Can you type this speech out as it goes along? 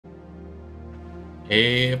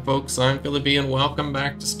Hey folks, I'm Philippi and welcome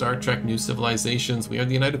back to Star Trek New Civilizations. We are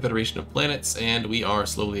the United Federation of Planets and we are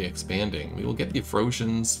slowly expanding. We will get the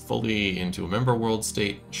Afrosians fully into a member world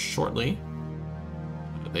state shortly.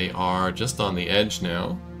 They are just on the edge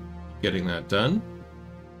now, getting that done.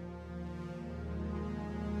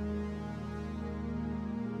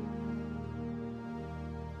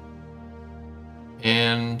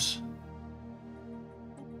 And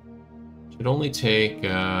should only take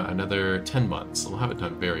another 10 months. We'll have it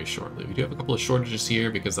done very shortly. We do have a couple of shortages here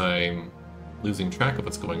because I'm losing track of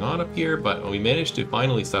what's going on up here, but we managed to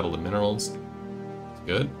finally settle the minerals. It's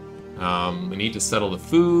good. We need to settle the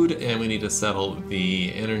food, and we need to settle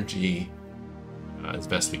the energy as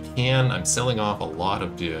best we can. I'm selling off a lot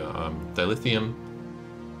of dilithium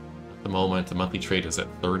at the moment. The monthly trade is at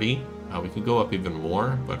 30. We could go up even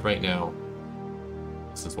more, but right now,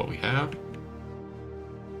 this is what we have.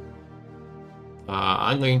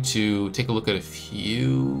 I'm going to take a look at a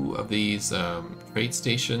few of these trade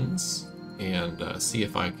stations and see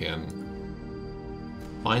if I can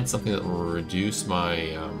find something that will reduce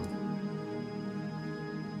my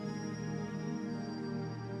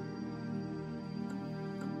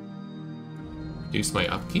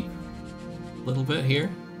upkeep a little bit here.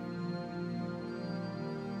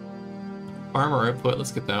 Farmer output,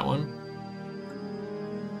 let's get that one.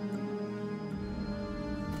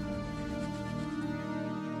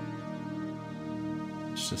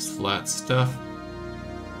 Just flat stuff.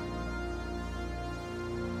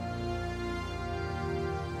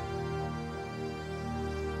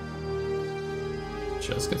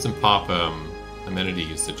 Just get some pop amenity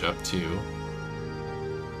usage up too.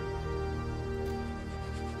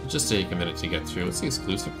 It'll just take a minute to get through. What's the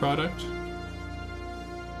exclusive product?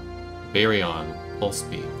 Baryon pulse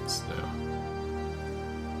beams now.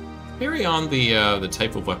 Baryon, the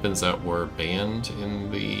type of weapons that were banned in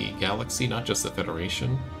the galaxy, not just the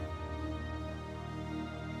Federation.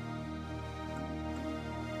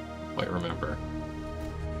 Quite remember.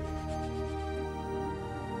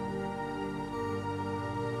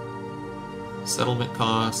 Settlement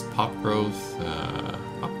cost, pop growth.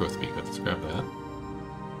 Pop growth would be good. Let's grab that.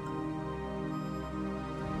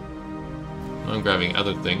 I'm grabbing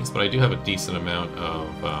other things, but I do have a decent amount of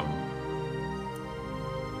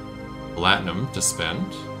platinum to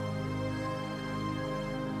spend.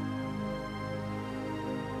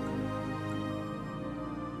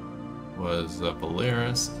 Was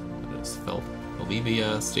Polaris. What does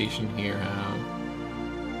Bolivia station here have?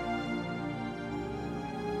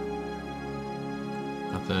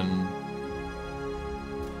 Nothing.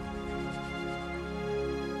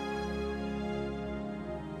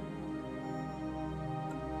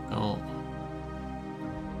 No.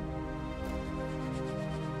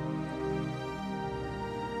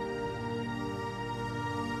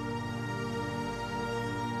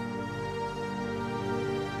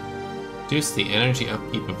 Reduce the energy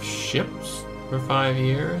upkeep of ships for 5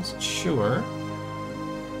 years? Sure.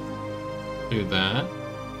 Do that.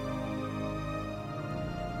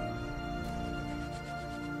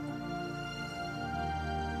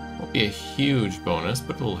 Won't be a huge bonus,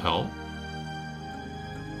 but it'll help.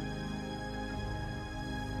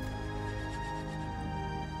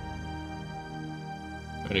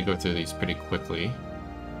 I'm going to go through these pretty quickly.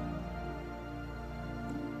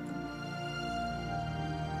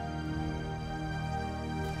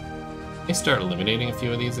 I start eliminating a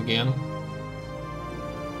few of these again.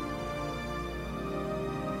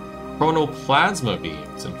 Chronoplasma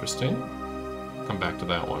beams, interesting. Come back to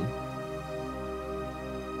that one.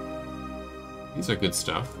 These are good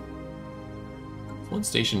stuff. There's one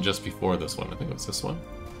station just before this one. I think it was this one.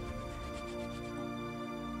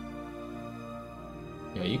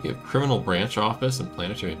 Yeah, you give criminal branch office and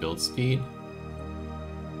planetary build speed.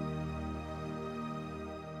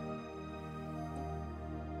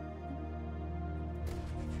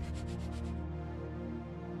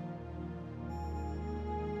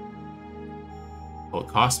 Oh, it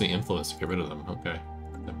cost me influence to get rid of them. Okay,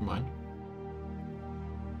 never mind.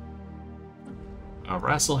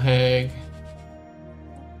 Rasselhag.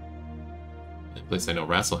 The place I know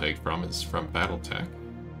Rasselhag from is from Battletech.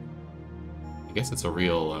 I guess it's a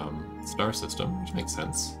real star system, which makes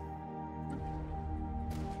sense.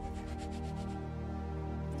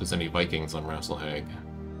 If there's any Vikings on Rasselhag.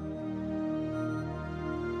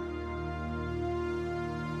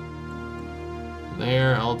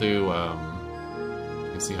 There, I'll do,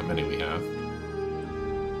 let's see how many we have.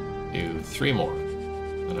 Do 3 more.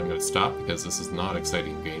 Then I'm going to stop because this is not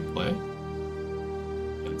exciting gameplay.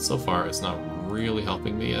 And so far it's not really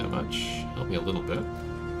helping me that much. Help me a little bit.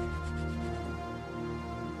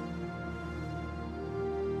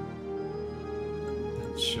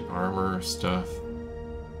 Ship armor stuff.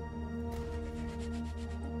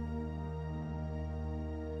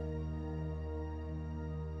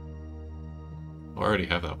 I already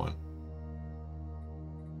have that one.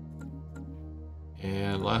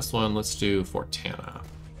 And last one, let's do Fortana.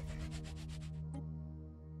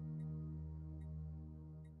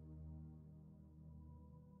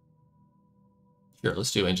 Sure,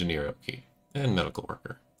 let's do engineer upkeep and medical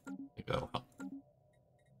worker. Maybe that'll help.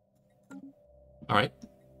 Alright.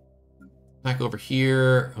 Back over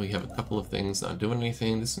here, we have a couple of things not doing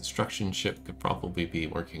anything. This instruction ship could probably be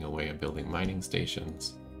working away and building mining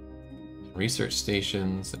stations. Research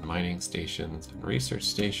stations and mining stations and research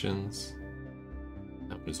stations.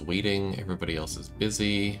 That was waiting. Everybody else is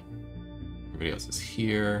busy. Everybody else is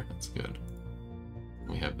here. That's good.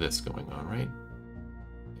 We have this going on, right?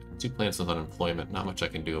 2 planets with unemployment. Not much I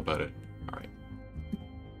can do about it. All right.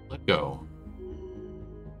 Let go.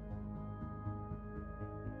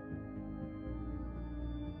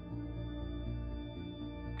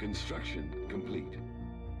 Construction complete.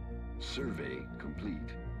 Survey complete.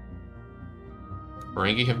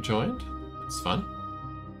 Ferengi have joined. It's fun.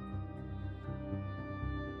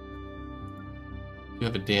 You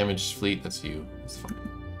have a damaged fleet. That's you. It's fine.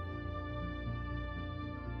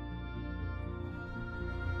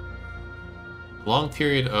 Long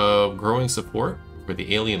period of growing support for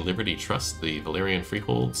the Alien Liberty Trust, the Valerian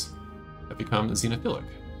freeholds, have become xenophilic.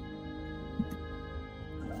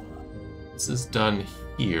 This is done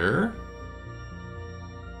here.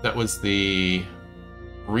 That was the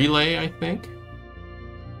relay, I think.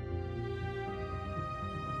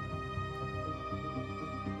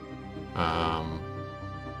 I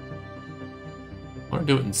want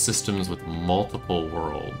to do it in systems with multiple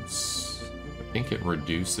worlds. I think it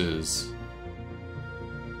reduces...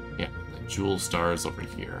 Yeah, the jewel stars over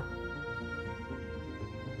here.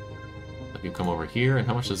 Let you come over here, and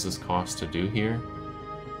how much does this cost to do here?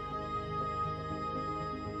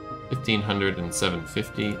 1,500 and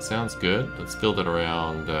 750. Sounds good. Let's build it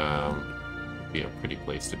around... be a pretty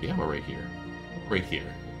place to be. I'm right here. Right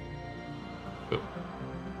here. Boom.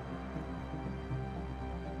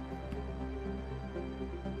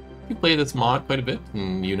 You play this mod quite a bit,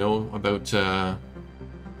 and you know about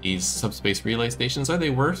these subspace relay stations. Are they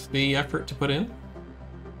worth the effort to put in?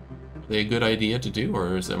 Are they a good idea to do,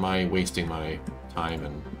 or am I wasting my time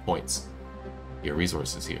and points? Your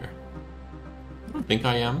resources here. I don't think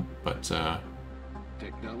I am, but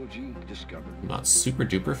Technology discovered. I'm not super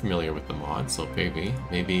duper familiar with the mod, so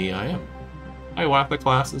maybe I am. Hiawatha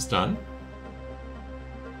class is done.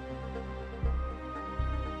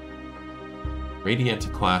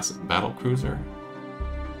 Radiant class battle cruiser.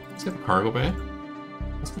 Let's get the cargo bay.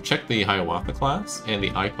 Let's go check the Hiawatha class and the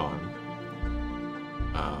icon.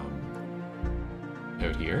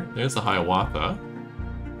 Out here. There's the Hiawatha.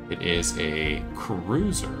 It is a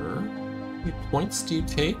cruiser. How many points do you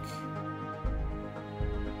take?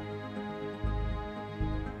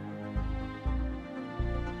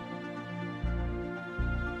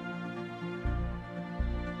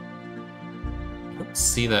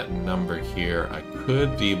 See that number here. I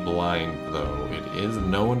could be blind though. It is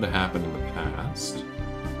known to happen in the past.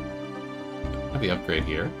 I have the upgrade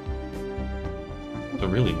here. It's a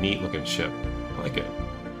really neat looking ship. I like it.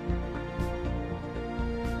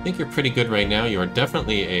 I think you're pretty good right now. You are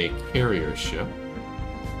definitely a carrier ship.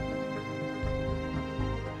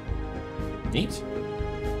 Neat.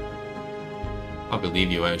 I'll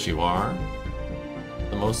leave you as you are. For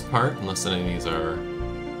the most part, unless any of these are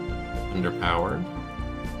underpowered.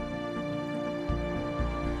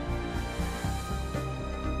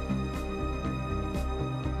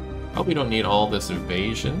 Hope you don't need all this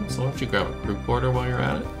invasion, so why don't you grab a crew quarter while you're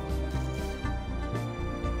at it?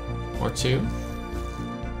 Or two.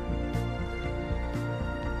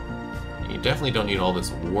 And you definitely don't need all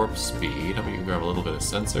this warp speed. How about you grab a little bit of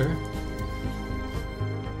sensor?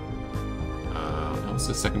 What's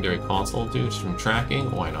the secondary console do? Some tracking?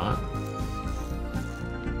 Why not?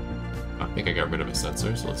 I think I got rid of a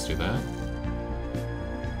sensor, so let's do that.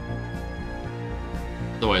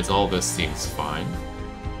 Otherwise, all this seems fine.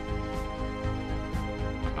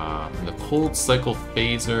 And the cold cycle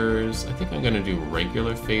phasers, I think I'm going to do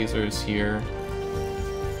regular phasers here.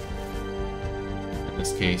 In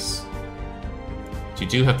this case. You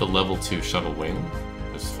do have the level 2 shuttle wing,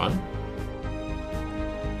 which is fun.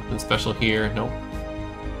 Nothing special here, nope.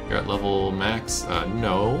 You're at level max,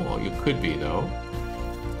 no. Well, you could be though.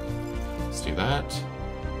 Let's do that.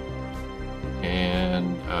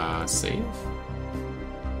 And save.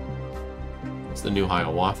 It's the new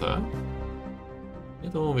Hiawatha. The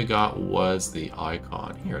other one we got was the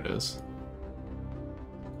icon. Here it is.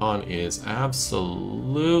 icon is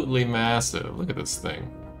absolutely massive. Look at this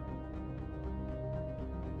thing.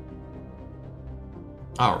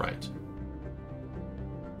 Alright.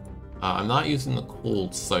 I'm not using the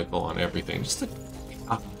cold cycle on everything. Just a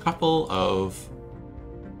couple of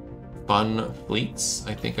fun fleets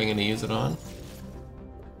I think I'm going to use it on.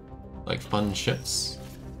 Like fun ships.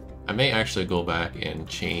 I may actually go back and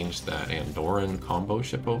change that Andorran combo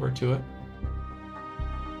ship over to it.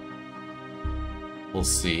 We'll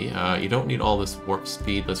see. You don't need all this warp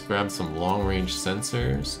speed. Let's grab some long-range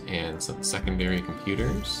sensors and some secondary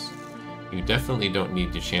computers. You definitely don't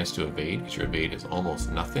need the chance to evade, because your evade is almost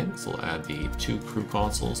nothing. So we'll add the 2 crew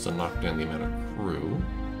consoles to knock down the amount of crew.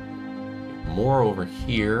 More over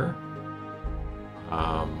here.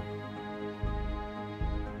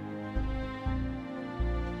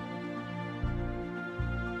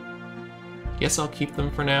 Guess I'll keep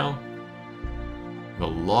them for now. A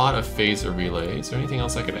lot of phaser relays. Is there anything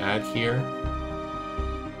else I could add here?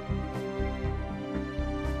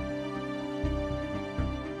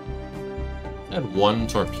 Add 1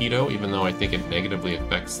 torpedo, even though I think it negatively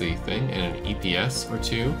affects the thing, and an EPS or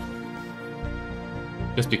 2.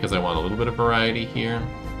 Just because I want a little bit of variety here.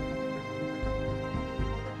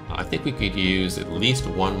 I think we could use at least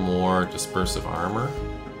 1 more dispersive armor.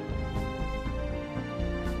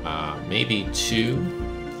 Maybe 2.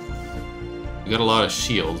 We got a lot of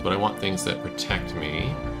shields, but I want things that protect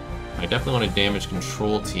me. I definitely want a damage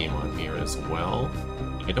control team on here as well.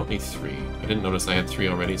 I don't need 3. I didn't notice I had 3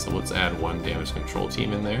 already, so let's add 1 damage control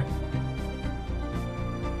team in there.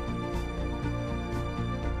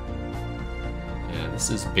 And this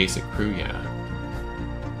is basic crew, yeah.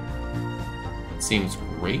 It seems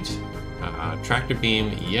great. Tractor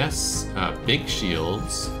beam, yes. Big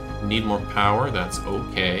shields. Need more power, that's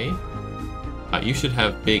okay. You should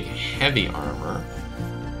have big, heavy armor.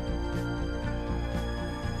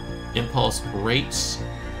 Impulse, great.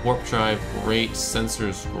 Warp drive, great.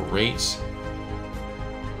 Sensors, great.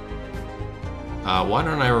 Why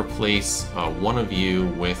don't I replace one of you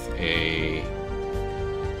with a...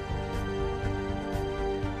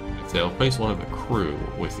 I'll replace one of the crew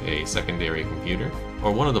with a secondary computer.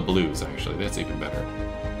 Or one of the blues, actually. That's even better.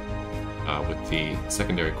 With the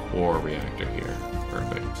secondary core reactor here.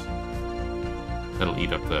 Perfect. That'll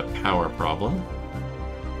eat up the power problem.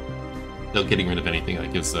 Still getting rid of anything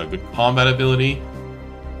that gives good combat ability.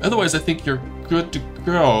 Otherwise, I think you're good to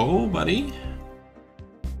go, buddy.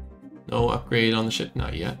 No upgrade on the ship?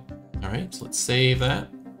 Not yet. Alright, so let's save that.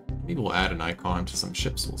 Maybe we'll add an icon to some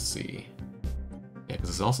ships, we'll see. Yeah, because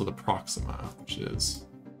there's also the Proxima, which is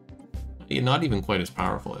not even quite as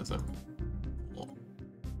powerful as them.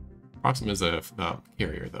 Proxima is a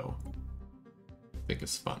carrier, though. I think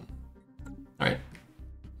it's fun. Alright.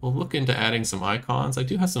 We'll look into adding some icons. I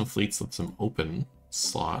do have some fleets with some open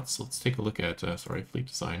slots. Let's take a look at, Fleet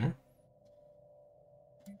Designer.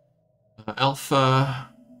 Alpha.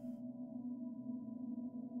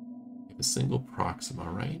 We have a single Proxima,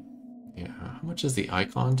 right? Yeah. How much does the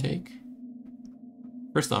icon take?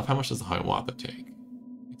 First off, how much does the Hiawatha take?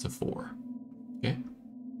 It's a 4. Okay.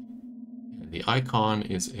 And the icon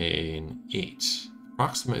is an 8.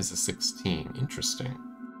 Proxima is a 16. Interesting.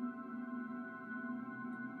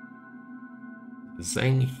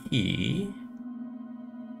 Zheng He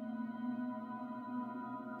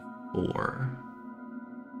 4.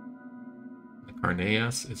 The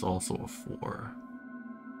Carneas is also a 4.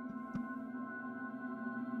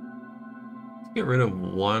 Let's get rid of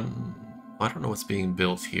 1. I don't know what's being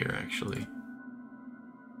built here, actually.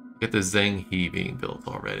 Get the Zheng He being built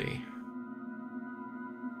already.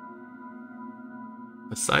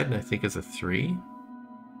 Poseidon, I think, is a 3.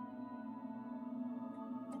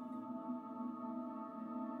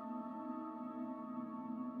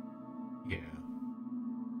 Yeah.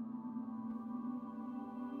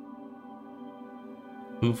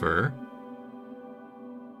 Hoover.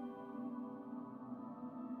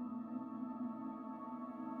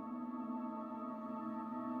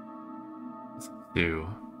 Let's do.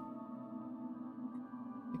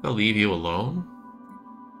 I think I'll leave you alone.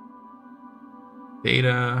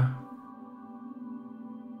 Data.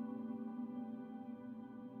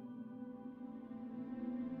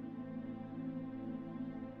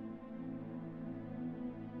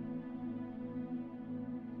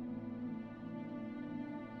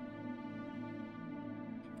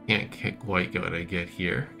 Can't quite get what I get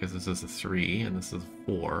here, because this is a 3 and this is a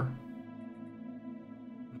 4.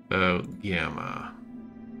 About Gamma.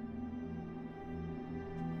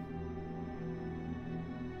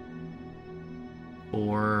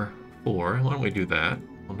 Four. Why don't we do that?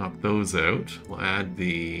 We'll knock those out. We'll add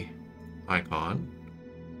the icon.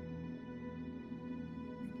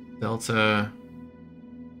 Delta.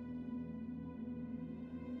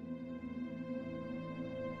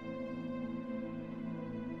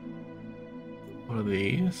 What are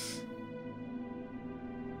these?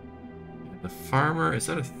 The farmer, is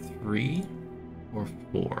that a 3 or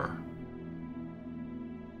 4?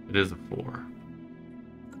 It is a 4.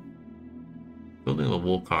 Building the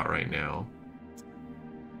wool cot right now.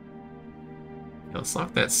 Yeah, let's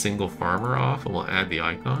knock that single farmer off and we'll add the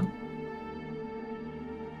icon.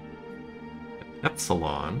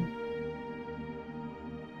 Epsilon.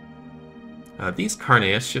 These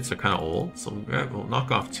Carneus ships are kind of old, so we'll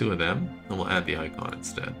knock off 2 of them and we'll add the icon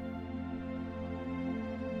instead.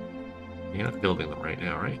 You're not building them right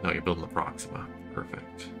now, right? No, you're building the Proxima.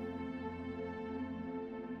 Perfect.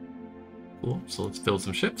 Cool, so let's build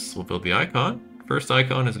some ships. We'll build the icon. First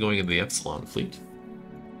icon is going into the Epsilon fleet.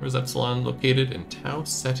 Where's Epsilon located? In Tau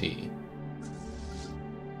Ceti.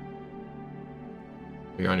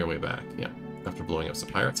 You're on your way back, yeah. After blowing up some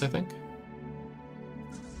pirates, I think.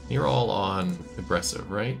 You're all on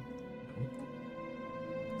aggressive, right?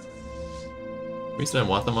 The reason I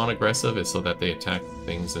want them on aggressive is so that they attack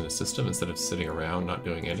things in the system instead of sitting around not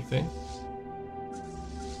doing anything.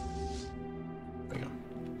 There you go.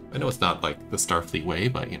 I know it's not like the Starfleet way,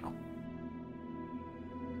 but you know.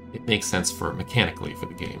 It makes sense for mechanically for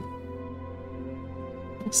the game.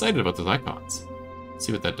 I'm excited about those icons. Let's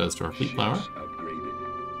see what that does to our fleet flower.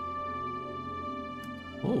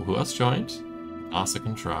 Oh, who else joined?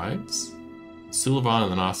 Nausicaan tribes. Suliban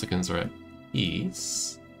and the Nausicaans are at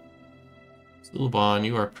peace. Suliban,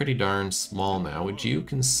 you are pretty darn small now. Would you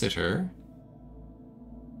consider...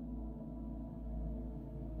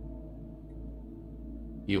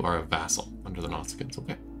 You are a vassal under the Nausicaans,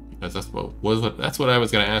 okay. Because that's what I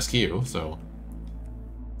was going to ask you, so...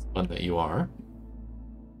 It's fun that you are.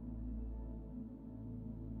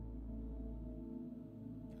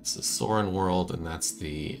 It's the Soren world, and that's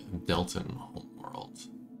the Deltan home world.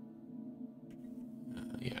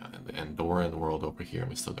 Yeah, and the Andoran world over here, and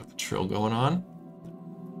we still got the Trill going on.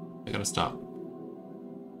 I gotta stop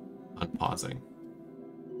unpausing.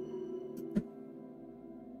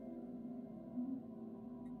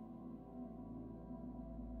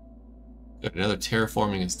 Good, another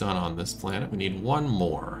terraforming is done on this planet. We need one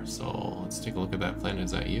more, so let's take a look at that planet.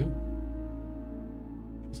 Is that you?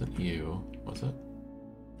 Was it you? Was it?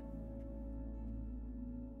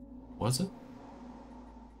 Was it?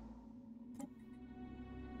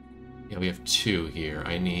 Yeah, we have 2 here.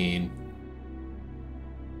 I need...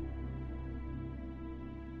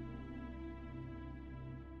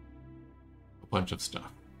 a bunch of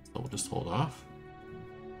stuff. So we'll just hold off.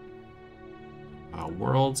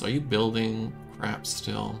 Worlds, are you building crap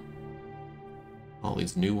still? All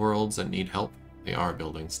these new worlds that need help? They are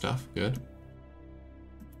building stuff. Good.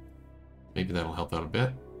 Maybe that'll help out a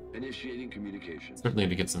bit. Initiating communication. Certainly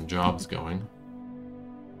to get some jobs going.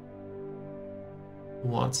 Who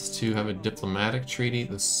wants to have a diplomatic treaty?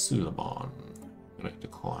 The Suliban. I'm going to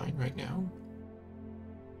decline right now.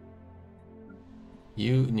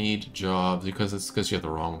 You need jobs because you have the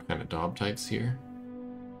wrong kind of job types here.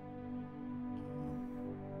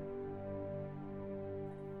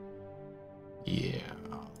 Yeah,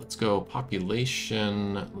 let's go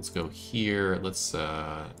population. Let's go here. Let's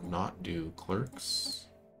not do clerks.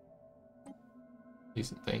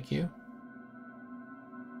 Please and thank you.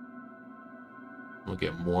 We'll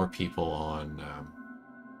get more people on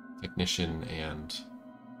technician and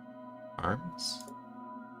farms.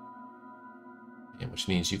 And which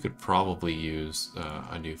means you could probably use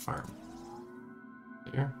a new farm.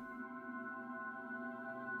 There.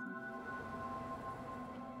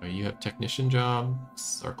 You have technician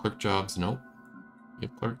jobs or clerk jobs? Nope. You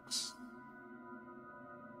have clerks.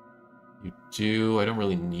 You do. I don't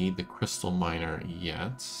really need the crystal miner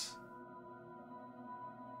yet.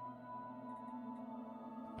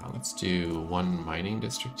 Let's do 1 mining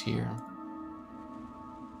district here.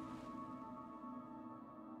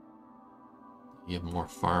 You have more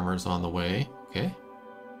farmers on the way. Okay.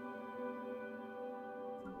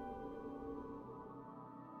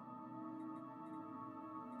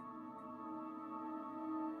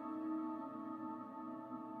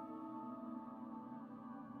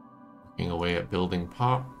 Away at building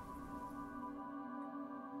pop.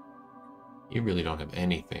 You really don't have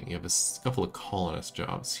anything. You have a couple of colonist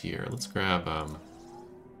jobs here. Let's grab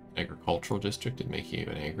agricultural district and make you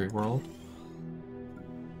an agri world.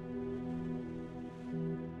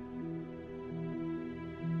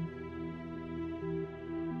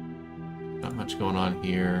 Not much going on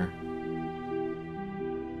here.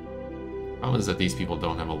 Problem is that these people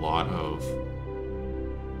don't have a lot of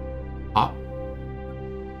pop.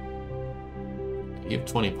 You have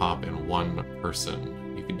 20 pop and 1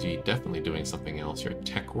 person. You could be definitely doing something else. You're a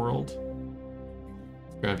tech world.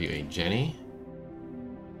 Let's grab you a Jenny.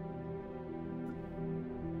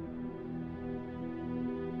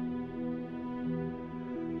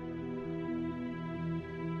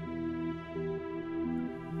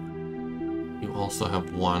 You also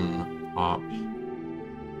have 1 pop.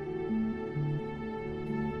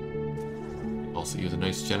 Also use a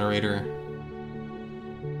nice generator.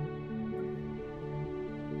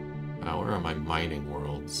 Where are my mining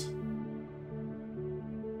worlds?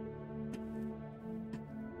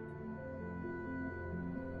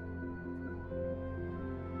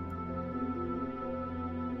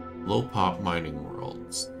 Low pop mining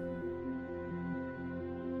worlds.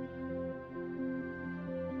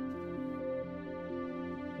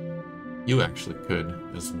 You actually could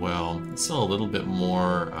as well. Sell a little bit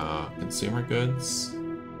more consumer goods.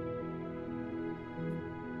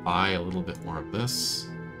 Buy a little bit more of this.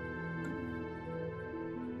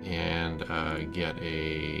 And get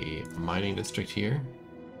a mining district here.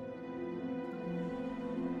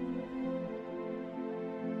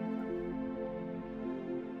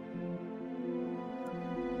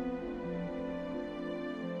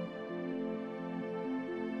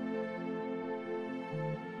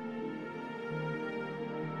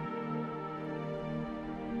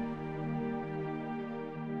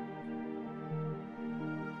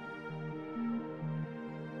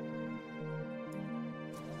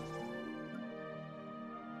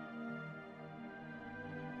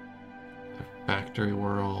 Factory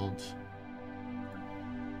world.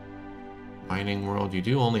 Mining world. You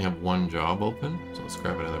do only have 1 job open, so let's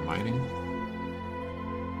grab another mining.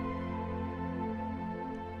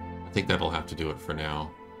 I think that'll have to do it for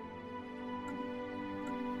now.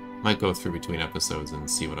 Might go through between episodes and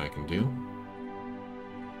see what I can do.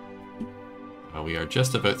 We are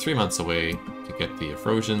just about 3 months away to get the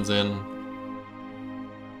Afrosians in.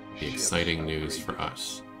 The exciting news for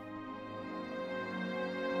us.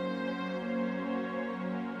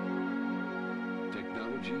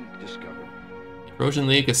 Discovered. The Afrosian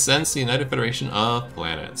League ascends the United Federation of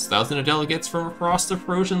Planets. Thousands of delegates from across the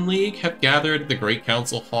Afrosian League have gathered at the Great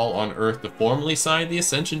Council Hall on Earth to formally sign the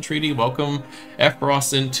Ascension Treaty. Welcome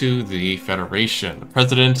Efros into the Federation. The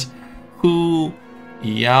President,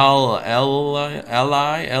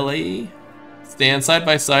 Koon-ut-kal-if-fee, stands side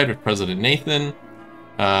by side with President Nathan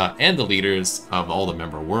and the leaders of all the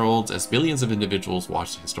member worlds as billions of individuals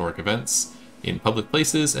watch the historic events in public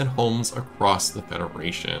places and homes across the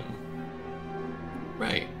Federation.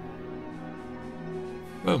 Right.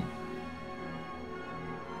 Boom.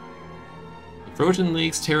 The Afrosian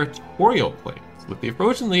League's territorial claims. With the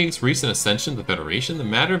Afrosian League's recent ascension to the Federation, the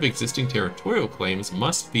matter of existing territorial claims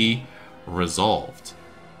must be resolved.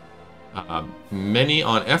 Many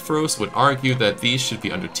on Efros would argue that these should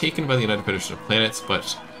be undertaken by the United Federation of Planets,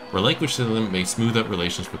 but relinquishing them may smooth out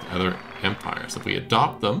relations with other empires. If we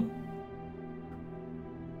adopt them,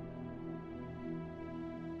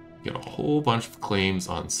 get a whole bunch of claims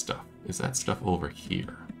on stuff. Is that stuff over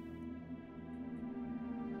here?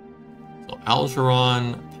 So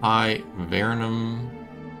Algeron, Pi, Vernum.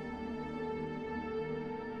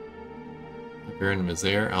 Vernum is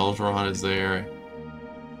there. Algeron is there.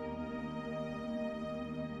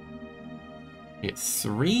 It's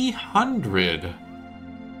 300.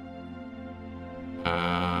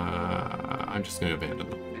 I'm just going to abandon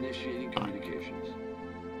them. Initiating communications.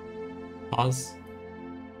 Pause.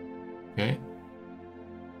 Okay.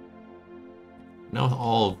 Now with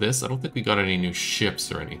all of this, I don't think we got any new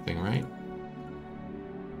ships or anything, right?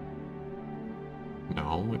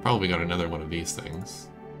 No, we probably got another one of these things.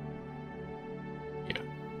 Yeah.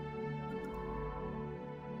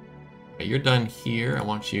 Okay, you're done here. I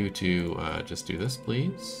want you to just do this,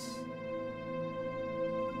 please.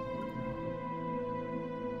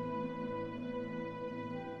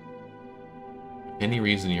 Any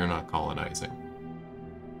reason you're not colonizing?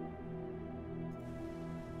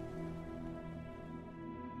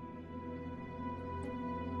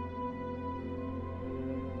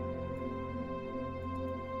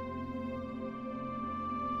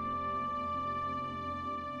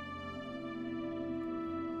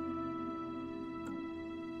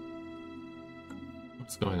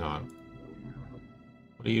 What's going on?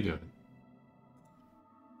 What are you doing?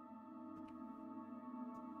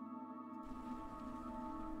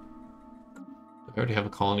 Do I already have a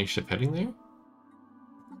colony ship heading there?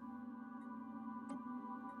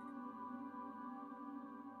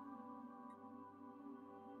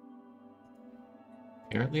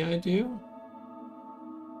 Apparently I do.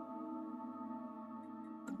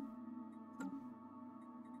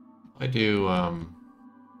 I do,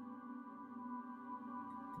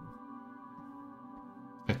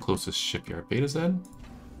 At closest shipyard. Beta Z?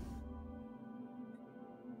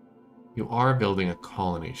 You are building a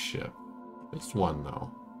colony ship. Just one, though.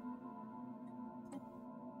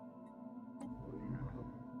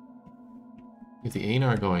 If the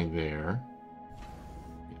Aenar going there...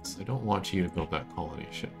 Yes, I don't want you to build that colony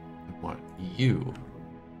ship. I want you to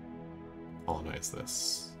colonize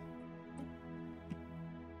this.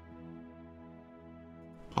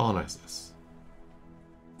 Colonize this.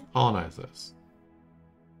 Colonize this.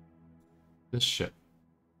 This ship.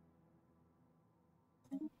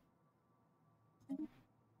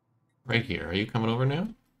 Right here. Are you coming over now?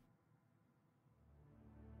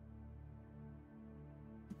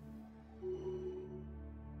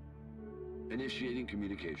 Initiating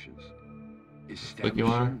communications. Like you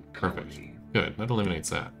are? Establishing Perfect. colony. Good. That eliminates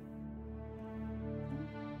that.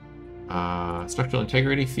 Structural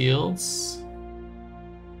integrity fields.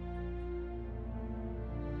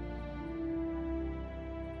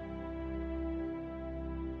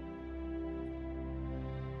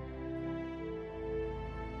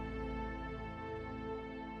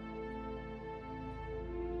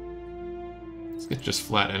 Let's get just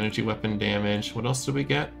flat energy weapon damage. What else do we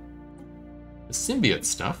get? The symbiote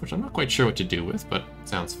stuff, which I'm not quite sure what to do with, but it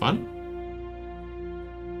sounds fun.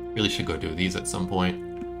 Really should go do these at some point.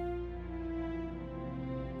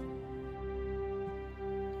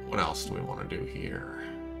 What else do we want to do here?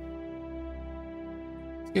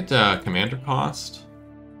 Let's get commander cost.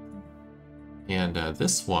 And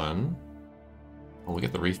this one, well, we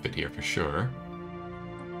get the reef bit here for sure.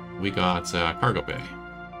 We got cargo bay.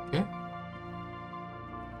 Okay.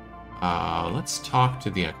 Let's talk to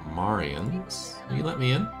the Akmarians. Will you let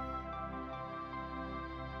me in?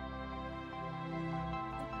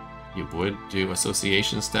 You would do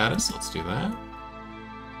association status. Let's do that.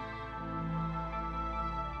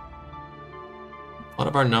 A lot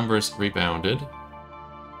of our numbers rebounded.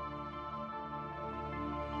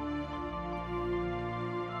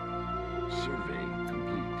 Survey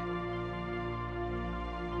complete.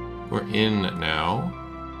 We're in now.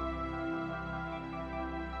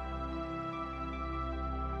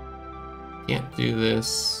 Can't do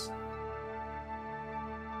this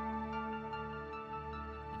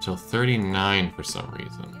until 39 for some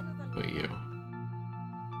reason. But you.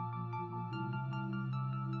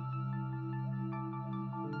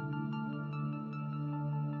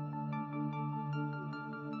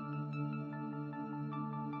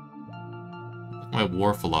 My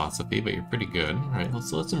war philosophy, but you're pretty good. All right,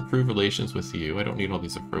 let's improve relations with you. I don't need all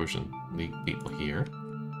these Afrosian League people here.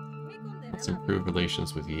 Let's improve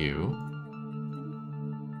relations with you.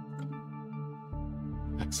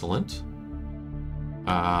 Excellent.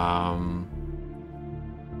 Who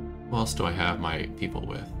else do I have my people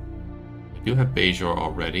with? I do have Bajor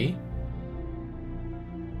already.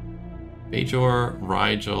 Bajor,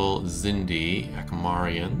 Rigel, Kzinti,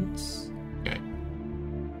 Akmarians. Okay.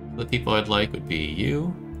 The people I'd like would be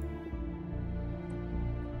you.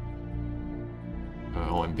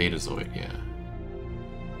 Oh, and Betazoid, yeah.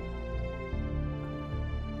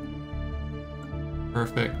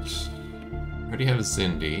 Perfect. I already have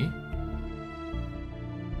Kzinti.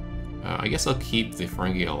 I guess I'll keep the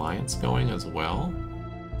Ferengi Alliance going as well.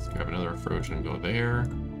 Let's grab another Afrosian and go there.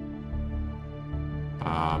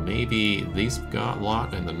 Maybe these got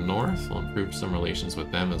lot in the north. We'll improve some relations with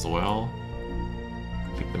them as well.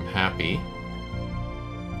 Keep them happy.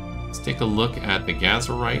 Let's take a look at the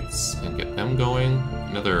Gazarites and get them going.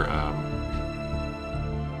 Another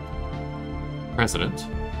president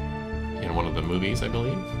in one of the movies, I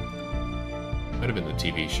believe. Might have been the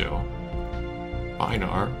TV show.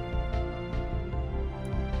 Binar.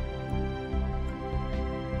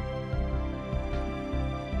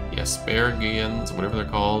 The Asparagians, whatever they're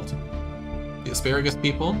called. The asparagus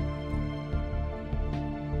people.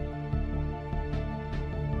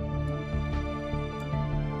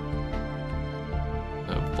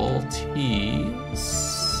 The Voltees.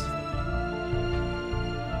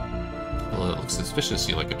 Well, it looks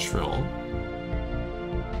suspiciously like a Trill.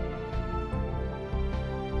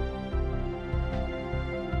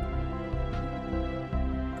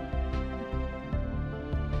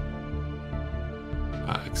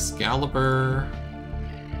 Excalibur.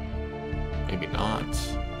 Maybe not.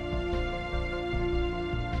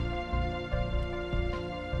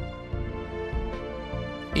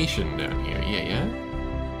 Asian down here, yeah.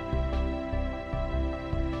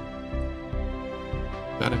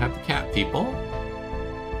 Gotta have the cat people.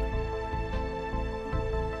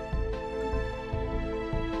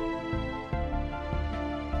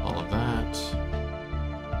 All of that.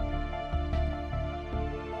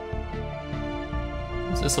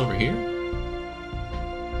 What's this over here?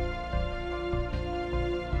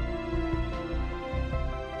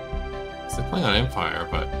 It's the Klingon Empire,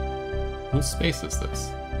 but whose space is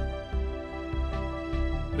this?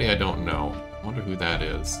 I don't know. I wonder who that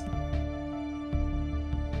is.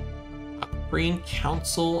 Green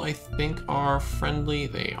Council, I think, are friendly.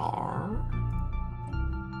 They are.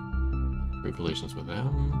 Great relations with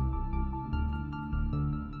them.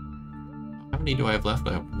 How many do I have left?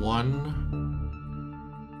 I have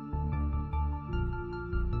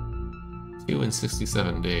 1, 2 in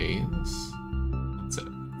 67 days. That's it.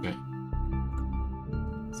 Okay.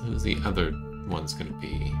 So who's the other one's going to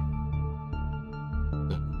be?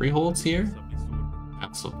 The freeholds here?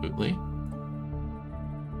 Absolutely.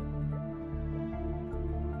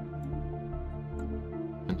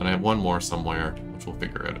 And then I have one more somewhere, which we'll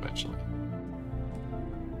figure out eventually.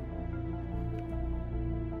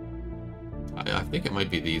 I think it might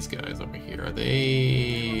be these guys over here. Are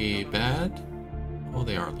they bad? Oh,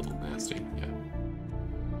 they are a little nasty, yeah.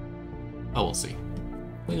 Oh, we'll see.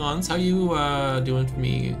 Klingons, how you doing for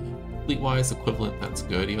me? Fleet-wise equivalent, that's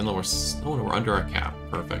good, even though we're under our cap.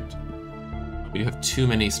 Perfect. We do have too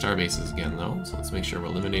many starbases again, though, so let's make sure we're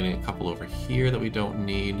eliminating a couple over here that we don't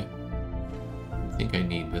need. I think I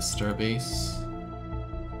need this starbase.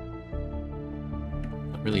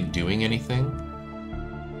 Not really doing anything.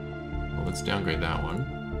 Well, let's downgrade that one.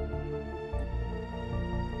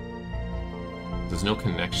 There's no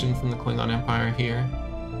connection from the Klingon Empire here.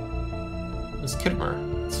 There's Kittimer.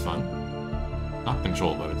 It's fun. Not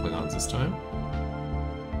controlled by the Klingons this time.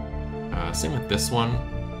 Same with this one.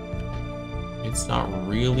 It's not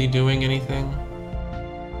really doing anything.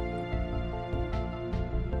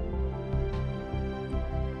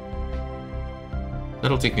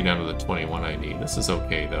 That'll take me down to the 21 I need. This is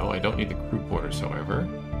okay, though. I don't need the crew quarters, however.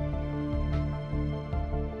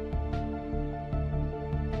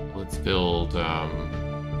 Let's build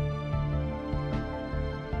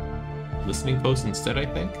listening posts instead, I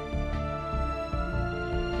think.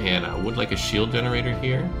 And I would like a shield generator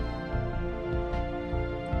here.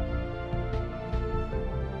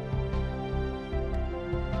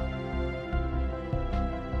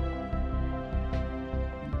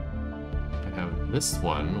 I have this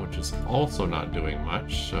one, which is also not doing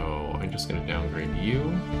much, so I'm just going to downgrade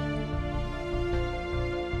you.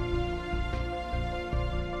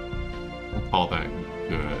 I'll call that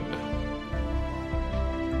good.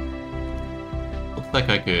 Looks like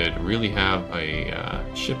I could really have a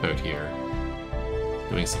ship out here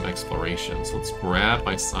doing some exploration. So let's grab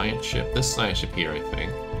my science ship. This science ship here, I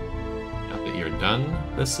think. Now that you're done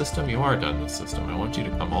this system, you are done this system. I want you to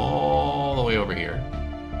come all the way over here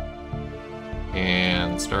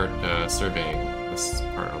and start surveying this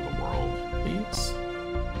part of the world, please.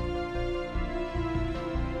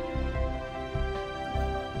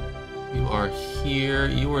 You are here.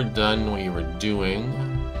 You are done what you were doing.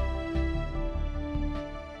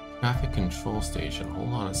 Traffic control station.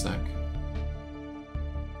 Hold on a sec.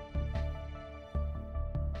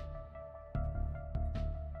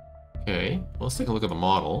 Okay, well, let's take a look at the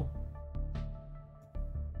model.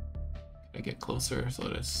 Can I get closer so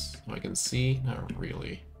I can see? Not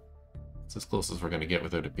really. It's as close as we're going to get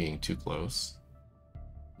without it being too close.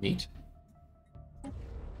 Neat.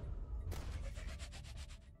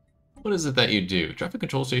 What is it that you do? Traffic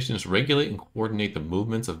control stations regulate and coordinate the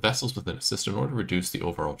movements of vessels within a system in order to reduce the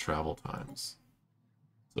overall travel times.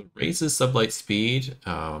 So it raises sublight speed,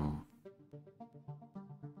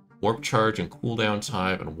 warp charge and cooldown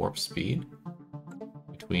time, and warp speed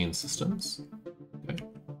between systems. Okay.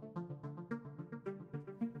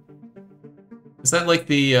 Is that like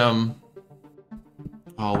the, oh,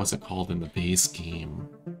 what's it called in the base game?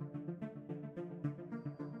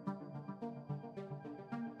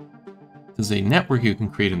 There's a network you can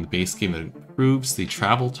create in the base game that improves the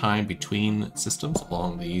travel time between systems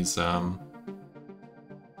along these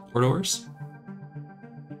corridors.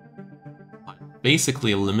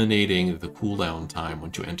 Basically eliminating the cooldown time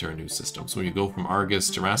once you enter a new system. So when you go from Argus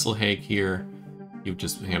to Rasselhag here, you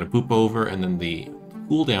just kind of boop over, and then the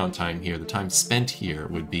cooldown time here, the time spent here,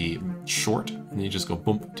 would be short, and then you just go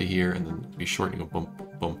bump to here, and then be short, and you go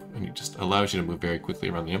bump, bump, and it just allows you to move very quickly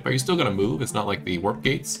around the Empire. You're still gonna move, it's not like the warp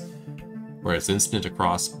gates, where it's instant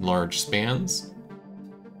across large spans.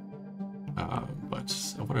 But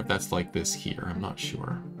I wonder if that's like this here, I'm not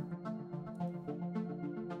sure.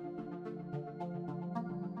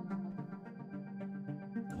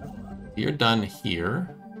 You're done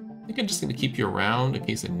here. I think I'm just going to keep you around in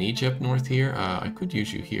case I need you up north here. I could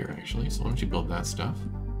use you here, actually, so why don't you build that stuff?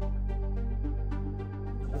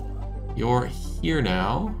 You're here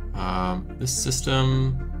now. This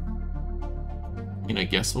system, I mean, I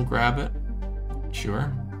guess we'll grab it.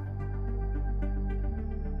 Sure.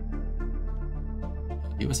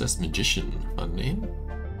 USS Magician, fun name.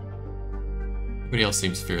 Everybody else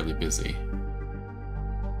seems fairly busy.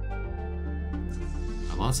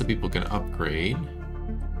 Lots of people can upgrade.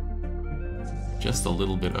 Just a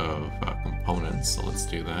little bit of components, so let's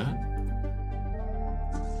do that.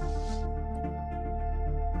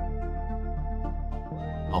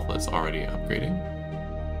 Alpha is already upgrading.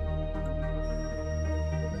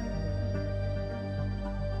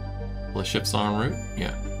 The ship's en route?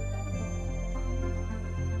 Yeah.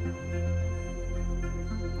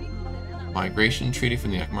 Migration treaty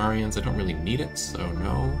from the Akmarians. I don't really need it, so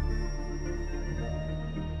no.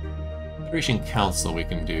 Federation Council we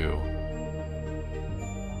can do.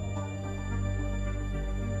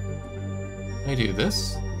 Can I do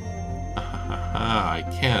this? I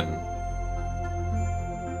can.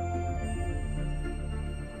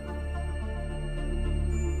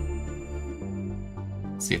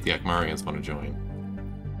 Let's see if the Akmarians want to join.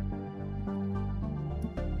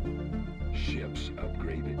 Ships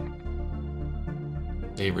upgraded.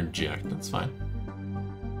 They reject, that's fine.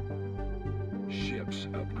 Ships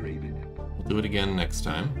upgraded. We'll do it again next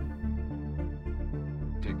time.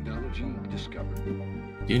 Technology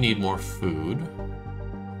discovered. Do need more food.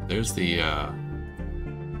 There's the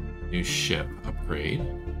new ship upgrade.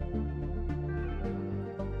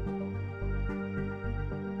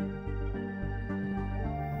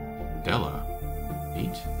 Della.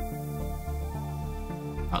 Neat.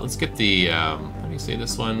 Let's get the, how do you say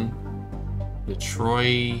this one? The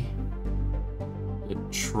Troyat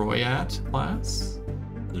class?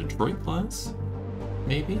 The Detroit class?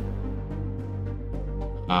 Maybe?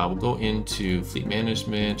 We'll go into fleet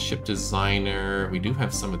management, ship designer. We do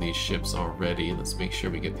have some of these ships already. Let's make sure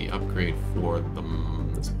we get the upgrade for them.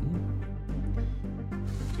 This one.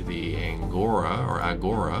 To the Angora or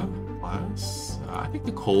Agora class. I think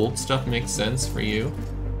the cold stuff makes sense for you.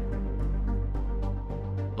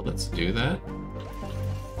 So let's do that.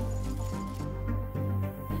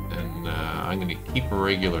 And I'm going to keep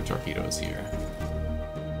regular torpedoes here.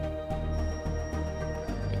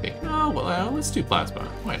 Oh, well, let's do plasma.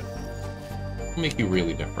 Why not? We'll make you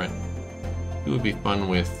really different. It would be fun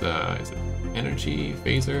with, is it energy,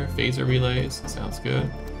 phaser relays? Sounds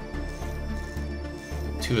good.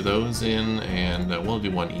 2 of those in, and we'll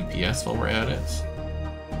do 1 EPS while we're at it.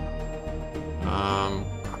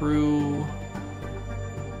 Crew...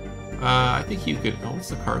 I think you could... Oh, what's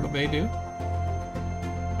the cargo bay do?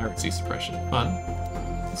 Piracy suppression. Fun.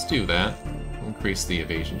 Let's do that. Increase the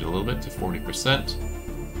evasion a little bit to 40%.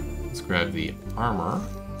 Let's grab the armor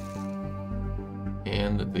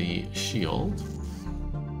and the shield.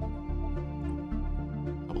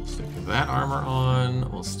 We'll stick that armor on.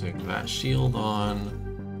 We'll stick that shield on.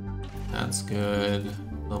 That's good.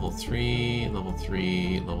 Level 3, level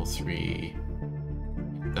 3, level 3.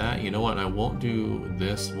 That, you know what? I won't do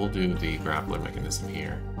this. We'll do the grappler mechanism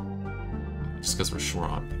here. Just because we're short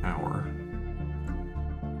on power.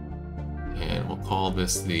 And we'll call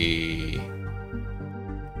this the...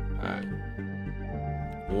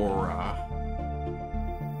 Aura.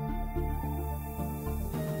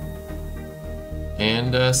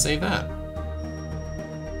 And save that.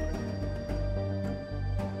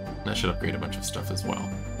 That should upgrade a bunch of stuff as well.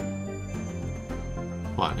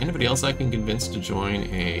 Come on, anybody else I can convince to join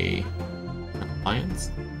an alliance?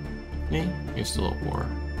 Me? You're still at war.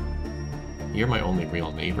 You're my only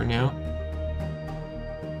real neighbor now.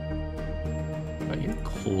 But you're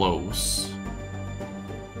close.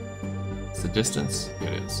 The distance?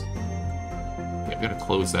 It is. Yeah, I've got to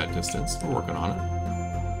close that distance. We're working on it.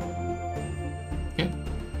 Okay.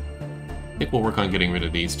 I think we'll work on getting rid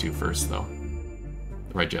of these 2 first, though.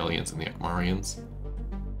 The Rigelians and the Akmarians.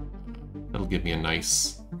 That'll give me a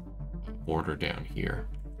nice border down here.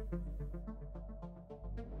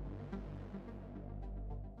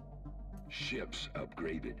 Ships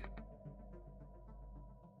upgraded.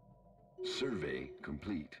 Survey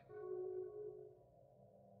complete.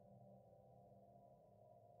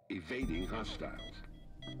 Evading hostiles.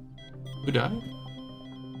 Who died?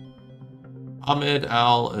 Ahmed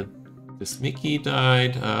Al-Dismiki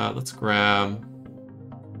died. Let's grab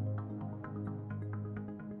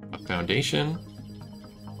a foundation.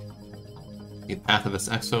 The path of this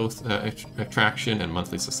exo attraction and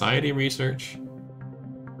monthly society research.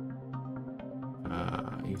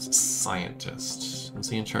 He's a scientist. Was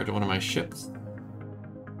he in charge of one of my ships?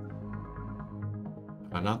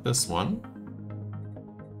 Not this one.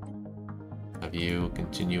 Have you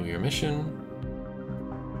continue your mission?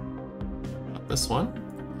 Not this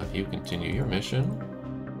one. Have you continue your mission?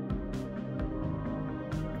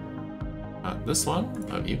 Not this one.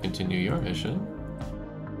 Have you continue your mission?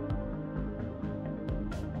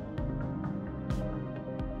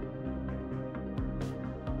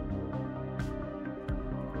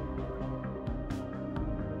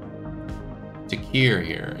 Takir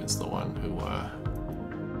here is the one who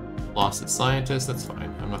lost its scientist. That's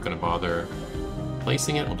fine. I'm not going to bother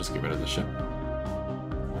placing it. We'll just get rid of the ship.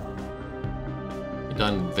 We're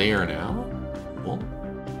done there now. Cool.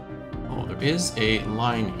 Oh, there is a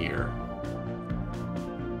line here.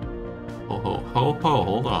 Ho ho ho ho,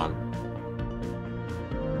 hold on.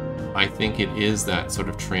 I think it is that sort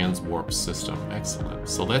of transwarp system. Excellent.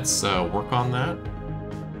 So let's work on that.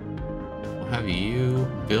 We'll have you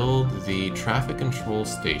build the traffic control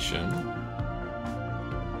station.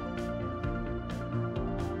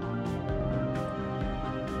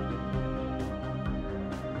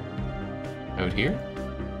 Out here.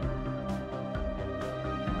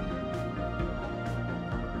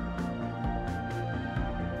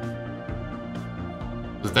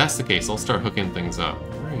 If that's the case, I'll start hooking things up.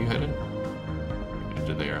 Where are you headed?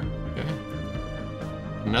 Into there. Okay.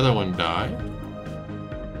 Another one died.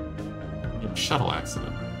 Shuttle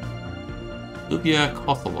accident. Lubia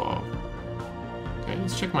Kothalov. Okay,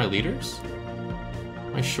 let's check my leaders.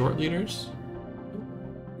 My short leaders.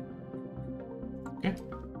 Okay.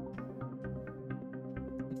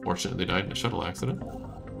 Unfortunately, they died in a shuttle accident.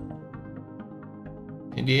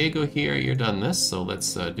 And Diego here, you're done this, so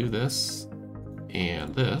let's do this.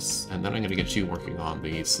 And this, and then I'm going to get you working on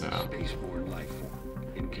these stuff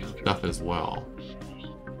as well.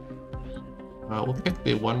 We'll pick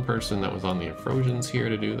the one person that was on the Afrosians here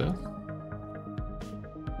to do this.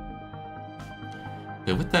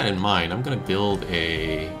 So with that in mind, I'm going to build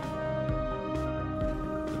a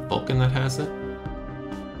Vulcan that has it.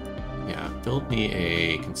 Yeah, build me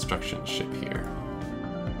a construction ship here.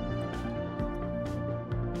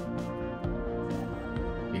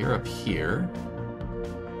 You're up here.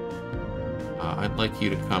 I'd like you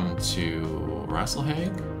to come to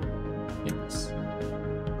Rasselhag. Yes.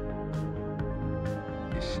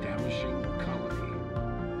 Establishing colony.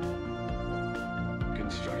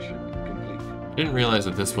 Construction complete. I didn't realize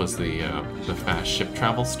that this was the fast ship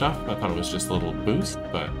travel stuff. I thought it was just a little boost,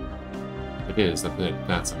 but it is.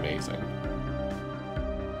 That's amazing.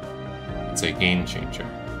 It's a game changer.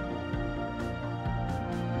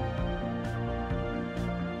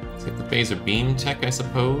 Let's get the phaser beam tech, I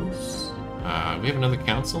suppose. We have another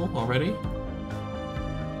council already?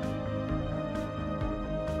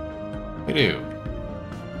 We do.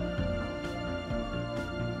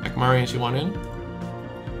 Akmarians, you want in?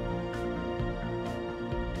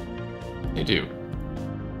 They do.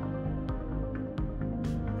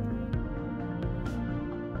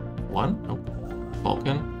 One? Oh,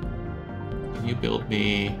 Vulcan. Can you build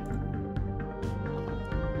me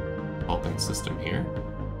a Vulcan system here?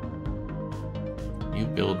 You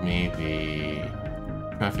build me the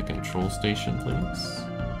traffic control station, please.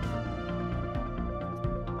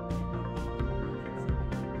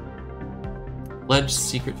 Pledge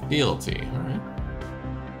secret fealty, alright.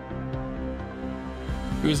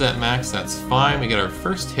 Cruise at max, that's fine. We get our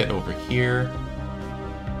first hit over here.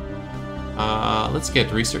 Let's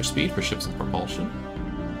get research speed for ships and propulsion.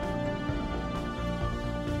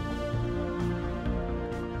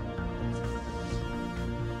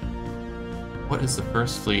 What is the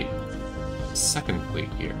first fleet? Second fleet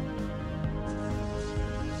here.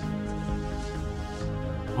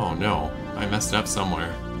 Oh no, I messed up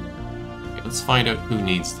somewhere. Okay, let's find out who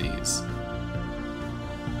needs these.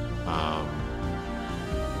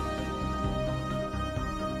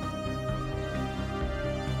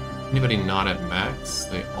 Anybody not at max?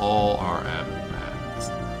 They all are at max.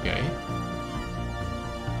 Okay.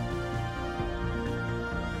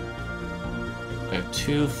 I have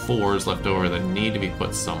 2 4s left over that need to be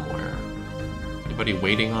put somewhere. Anybody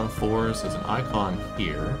waiting on 4s? There's an icon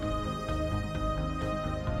here.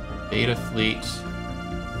 Beta fleet.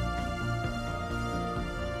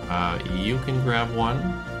 You can grab one.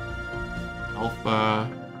 Alpha.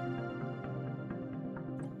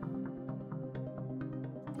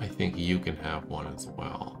 I think you can have one as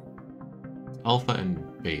well. Alpha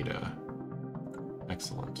and Beta.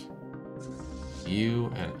 Excellent.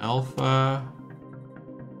 You and Alpha.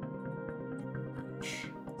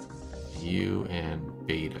 You and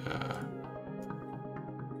Beta.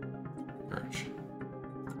 Merge.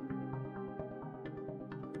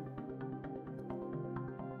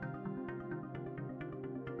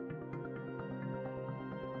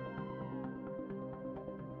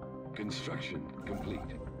 Construction complete.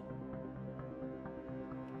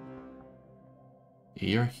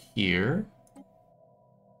 You're here.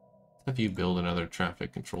 Have you build another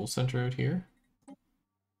traffic control center out here?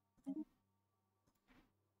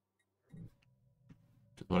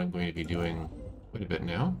 Which is what I'm going to be doing quite a bit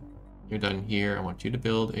now. You're done here. I want you to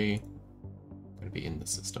build a... I'm going to be in the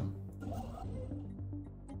system.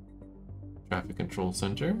 Traffic Control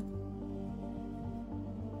Center.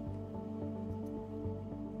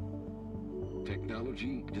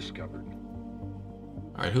 Technology discovered.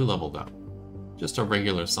 Alright, who leveled up? Just a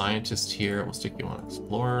regular scientist here. We'll stick you on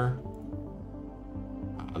Explorer.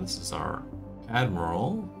 This is our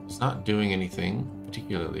Admiral. He's not doing anything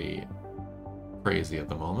particularly crazy at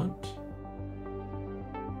the moment.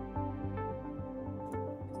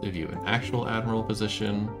 Let's give you an actual Admiral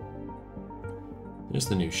position. There's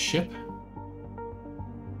the new ship.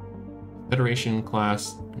 Federation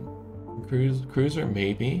class cruiser,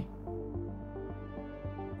 maybe.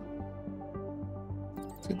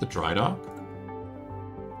 Let's get the dry dock.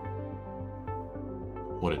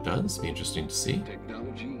 What it does, be interesting to see.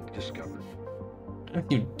 Technology discovered.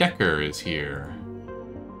 Matthew Decker is here.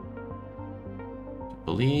 I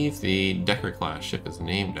believe the Decker class ship is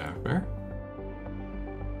named after.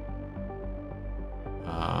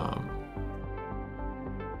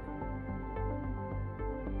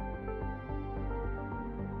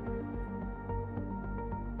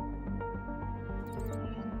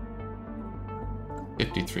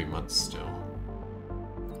 $53 months still.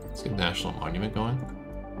 Let's get National Monument going.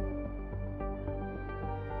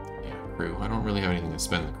 Yeah, crew. I don't really have anything to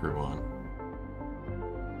spend the crew on.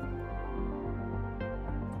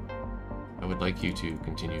 I would like you to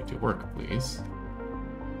continue to work, please.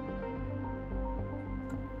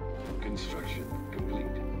 Construction complete.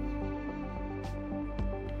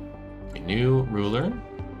 A new ruler.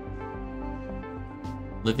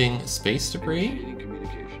 Living space debris. Initiating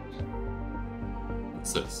communications.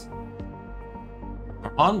 What's this?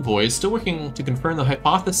 Our envoy is still working to confirm the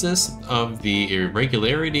hypothesis of the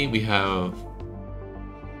irregularity we have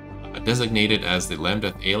designated as the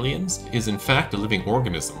Lambeth aliens is in fact a living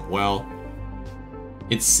organism. Well,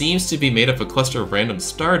 it seems to be made up of a cluster of random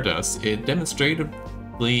stardust. It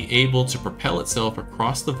demonstratively able to propel itself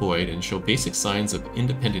across the void and show basic signs of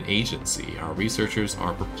independent agency. Our researchers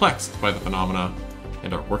are perplexed by the phenomena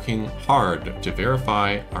and are working hard to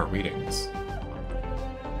verify our readings.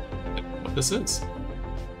 What this is?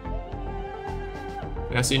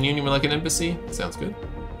 Gasian Union like an embassy? Sounds good.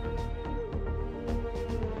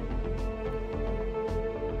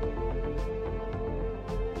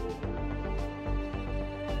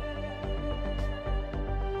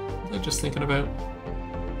 What was I just thinking about?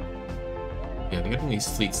 Yeah, they're getting these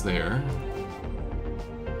fleets there.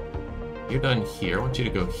 You're done here. I want you to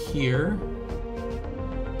go here.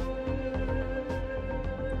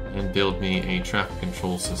 And build me a traffic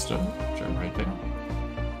control system. Which are right there.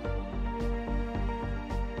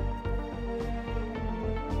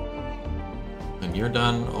 And you're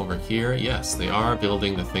done over here. Yes, they are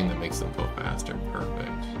building the thing that makes them go faster.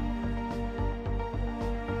 Perfect.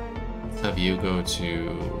 Let's have you go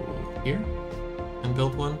to here and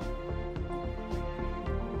build one.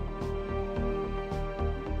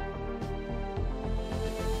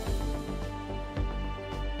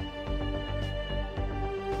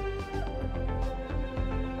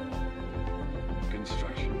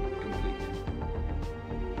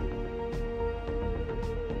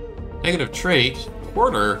 Negative trait,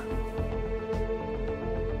 quarter.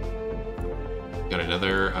 Got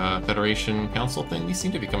another Federation Council thing. These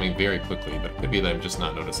seem to be coming very quickly, but it could be that I'm just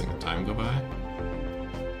not noticing the time go by.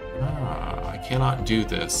 Ah, I cannot do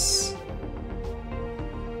this.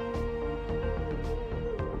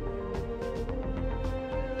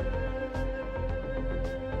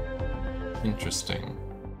 Interesting.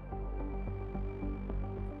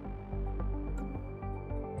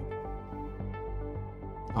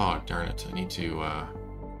 Oh, darn it. I need to,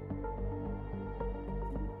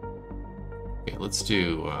 Okay, let's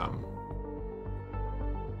do,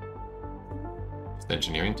 just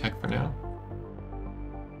engineering tech for now.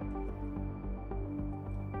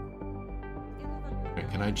 Okay,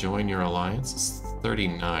 can I join your alliance? It's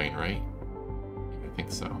 39, right? I think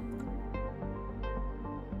so.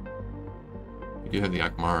 We do have the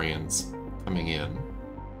Akmarians coming in.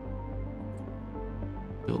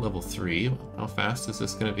 Build level 3. How fast is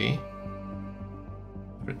this going to be?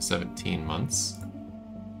 117 months.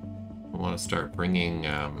 We want to start bringing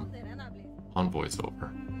envoys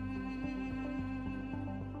over.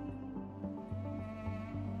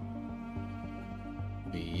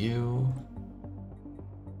 BU.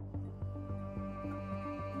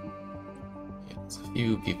 Yeah, there's a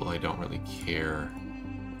few people I don't really care.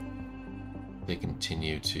 They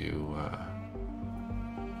continue to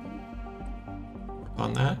work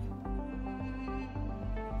on that.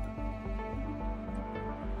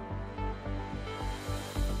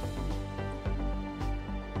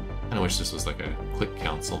 I wish this was like a click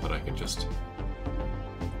council that I could just,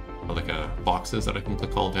 or like a boxes that I can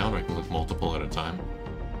click all down, or I can click multiple at a time.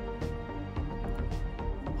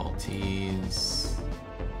 Tees.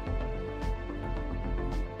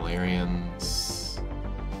 Valerians.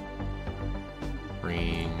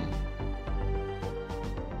 Green.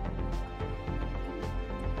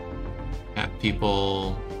 Cat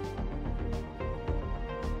people.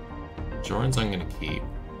 Jorans I'm gonna keep.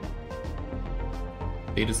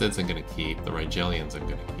 Beta Zeds I'm gonna keep. The Rigelians I'm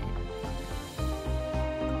gonna keep.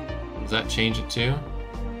 Does that change it to?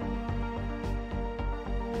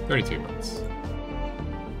 33 months.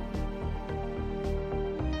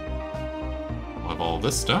 We'll have all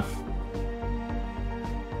this stuff.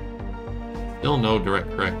 Still no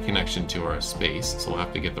correct connection to our space, so we'll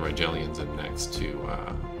have to get the Rigelians in next to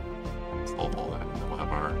solve all that. And then we'll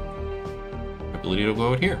have our ability to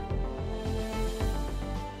go out here.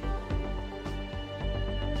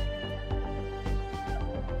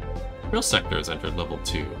 Trill sector has entered level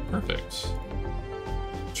 2. Perfect.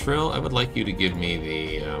 Trill, I would like you to give me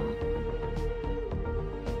the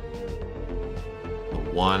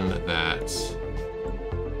one that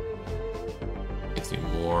gives me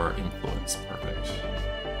more influence. Perfect.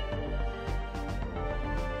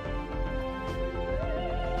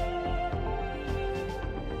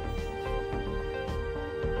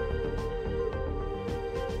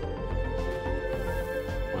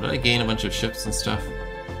 What, did I gain a bunch of ships and stuff?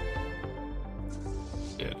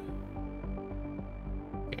 Did.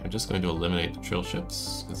 Okay, I'm just going to eliminate the Trill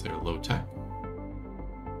ships because they're low tech.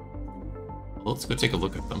 Well, let's go take a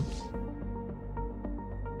look at them.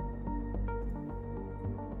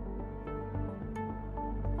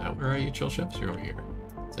 Now, where are you, Trill ships? You're over here.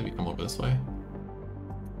 Let's have you come over this way.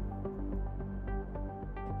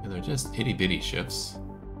 And they're just itty-bitty ships.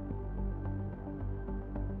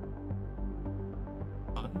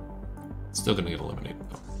 Fun. Still gonna get eliminated,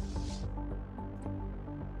 though.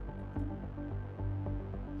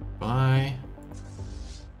 Bye.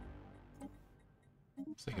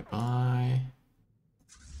 Say goodbye.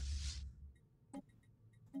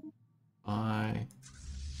 Bye.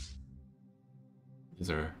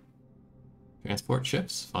 These are transport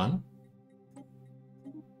ships. Fun.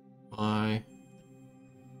 Bye.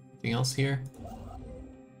 Anything else here?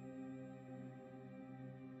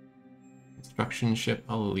 Construction ship.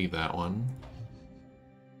 I'll leave that one.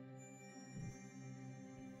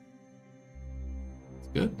 That's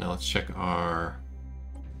good. Now let's check our...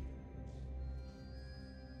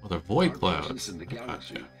 Well, they're void clouds. Presence in the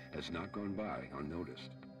galaxy has not gone by unnoticed.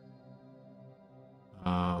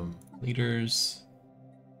 Leaders.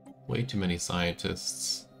 Way too many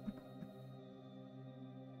scientists.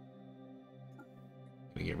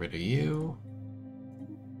 Gonna get rid of you.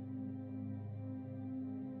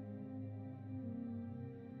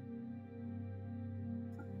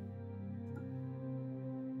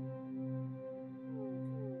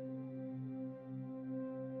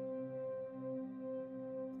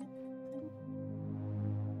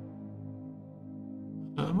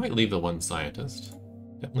 I might leave the one scientist.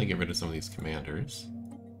 Definitely get rid of some of these commanders.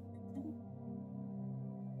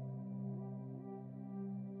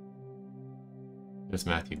 There's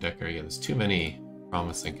Matthew Decker. Yeah, there's too many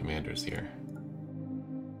promising commanders here.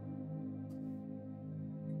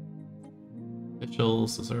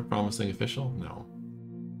 Officials. Is there a promising official? No.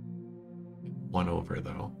 One over,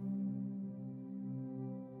 though.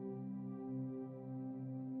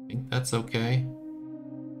 I think that's okay.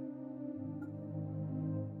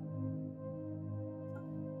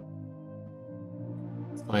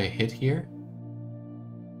 I hit here.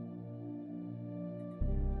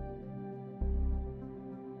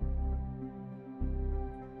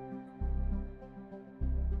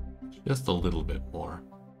 Just a little bit more.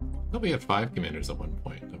 I thought we had 5 commanders at one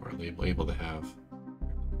point that we're able to have.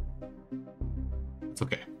 It's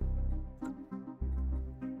okay.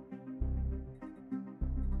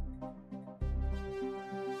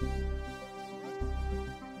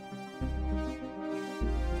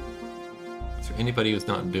 Is there anybody who's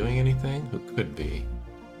not doing anything? Who could be?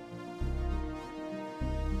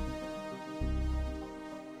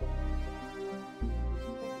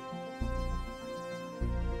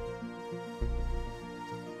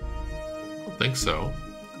 I don't think so.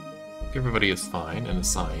 I think everybody is fine and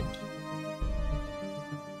assigned.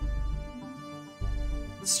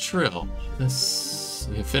 Let's Trill. This,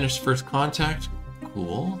 we have finished first contact.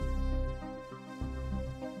 Cool.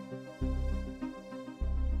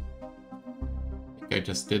 I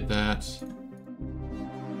just did that.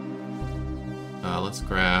 Let's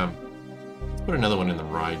put another one in the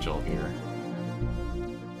Rigel here.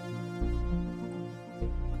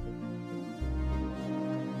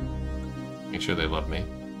 Make sure they love me.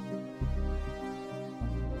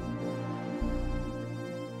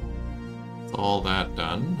 That's all that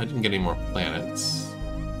done. I didn't get any more planets.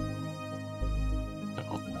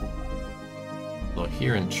 So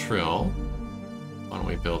here in Trill, why don't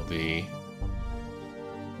we build the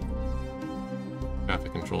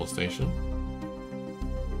traffic control station?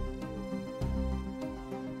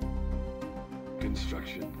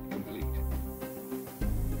 Construction complete.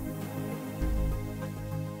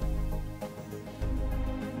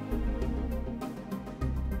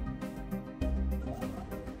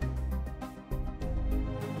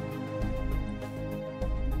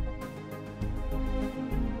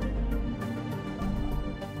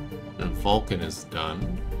 And Vulcan is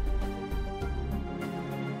done.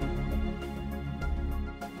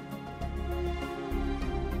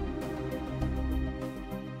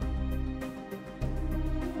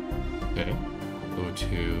 Okay, go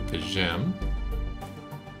to Pijem.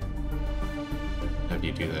 Have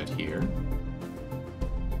you do that here.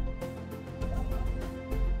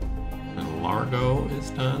 And Largo is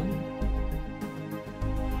done.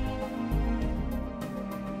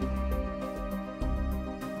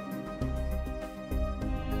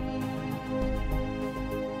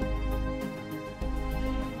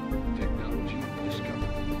 Technology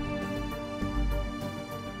discovered.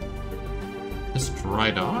 This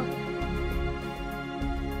dry dock.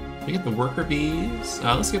 We get the worker bees.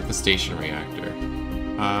 Let's get the station reactor.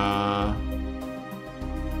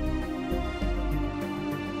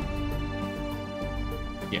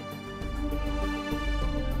 Yeah.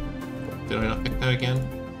 Did I not pick that again?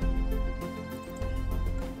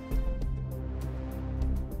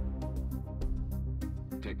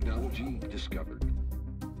 Technology discovered.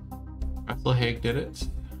 Hasselhag did it.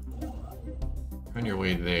 On your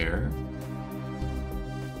way there.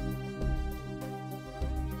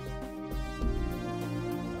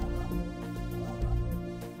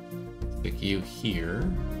 Stick you here.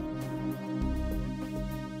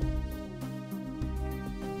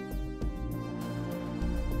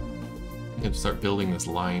 I'm gonna start building this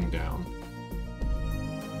line down.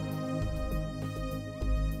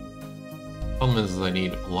 Problem is I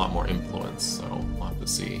need a lot more influence, so we'll have to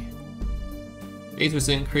see. Aether's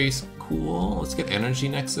increase, cool. Let's get Energy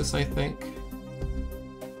Nexus, I think.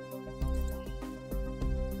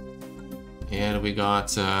 And we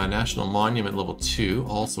got National Monument level 2,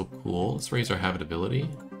 also cool. Let's raise our habitability.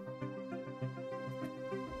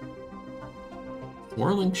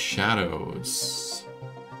 Swirling Shadows.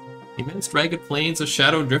 Immense ragged plains of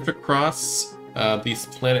shadow drift across these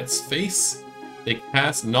planets' face. They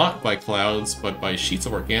pass not by clouds, but by sheets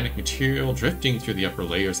of organic material drifting through the upper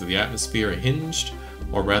layers of the atmosphere, hinged,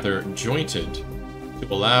 or rather jointed, to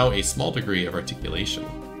allow a small degree of articulation.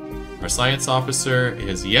 Our science officer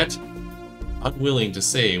is yet unwilling to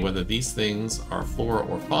say whether these things are flora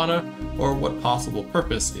or fauna, or what possible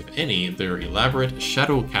purpose, if any, their elaborate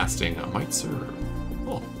shadow casting might serve.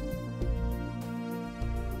 Cool.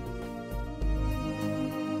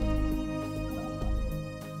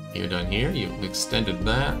 You're done here. You've extended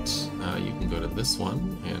that. You can go to this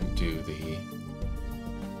one and do the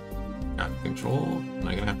traffic control. And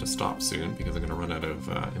I'm gonna have to stop soon because I'm gonna run out of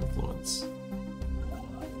influence.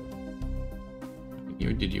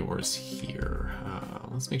 You did yours here.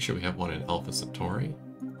 Let's make sure we have one in Alpha Centauri,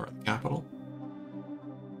 or the capital.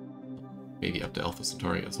 Maybe up to Alpha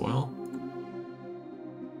Centauri as well.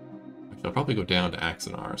 Actually, I'll probably go down to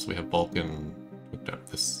Axanar, so we have Vulcan hooked up.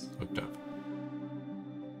 This hooked up.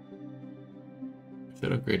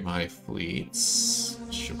 Should upgrade my fleets.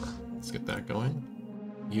 Sure, let's get that going.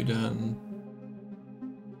 You done.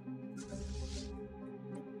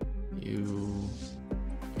 You.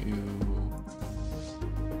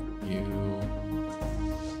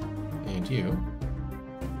 And you.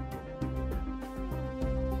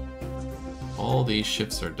 All these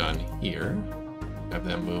ships are done here. Have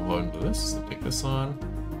them move on to this. So take this on.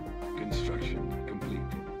 Construction complete.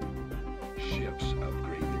 Ships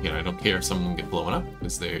upgraded. Again, I don't care if some of them get blown up,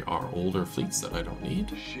 because they are older fleets that I don't need.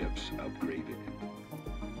 Ships upgraded.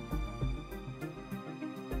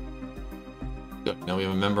 Good. Now we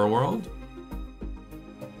have a member world.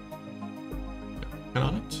 Click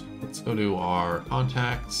on it. Let's go to our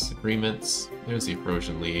contacts, agreements. There's the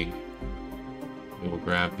Erosion League. We will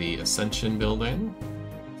grab the Ascension building.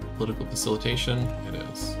 Political facilitation. It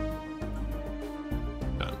is.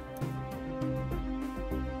 Done.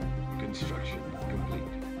 Construction complete.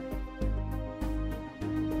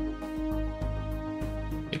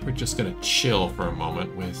 I think we're just going to chill for a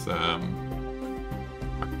moment with our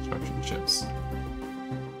construction ships.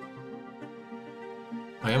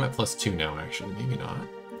 I am at +2 now, actually. Maybe not.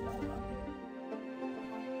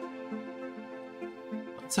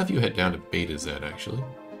 Let's have you head down to Beta Z, actually.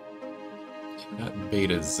 At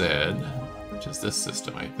Beta Z, which is this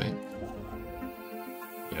system, I think.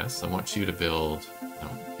 Yes, I want you to build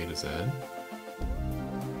Beta Z.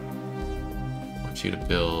 want you to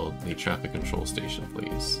build the traffic control station,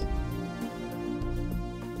 please.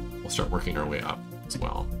 We'll start working our way up as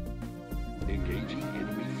well. Engaging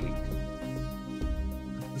enemy fleet.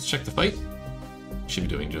 Let's check the fight. Should be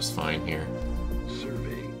doing just fine here.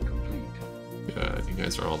 Survey complete. Good, you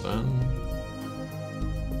guys are all done.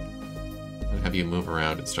 I'm gonna have you move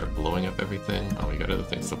around and start blowing up everything. Oh, we got other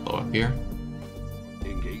things to blow up here.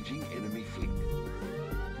 Engaging enemy fleet.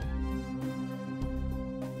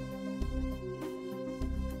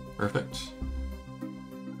 Perfect.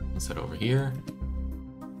 Let's head over here.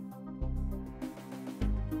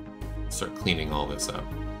 Start cleaning all this up.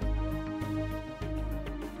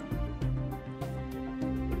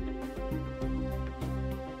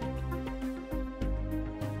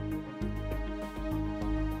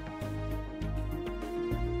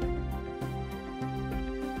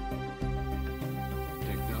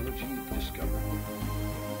 Technology discovered.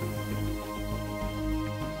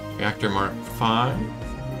 Reactor Mark 5.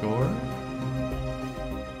 Sure.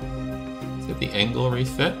 Let's get the angle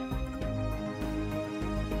refit.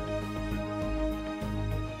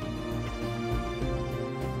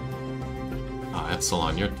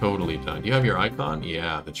 Epsilon, you're totally done. Do you have your icon?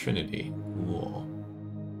 Yeah, the Trinity. Cool.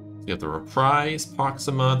 So you have the Reprise,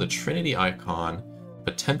 Proxima, the Trinity icon,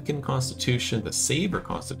 Potemkin Constitution, the Saber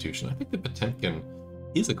Constitution. I think the Potemkin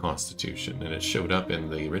is a Constitution, and it showed up in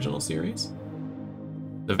the original series.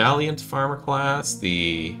 The Valiant Farmer class,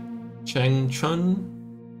 the Cheng Chun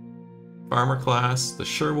Farmer class, the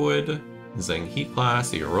Sherwood Zheng He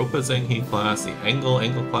class, the Europa Zheng He class, the Engel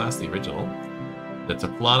class, the original. The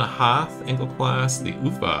Taplana Hath Engel class, the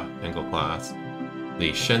Ufa Engel class,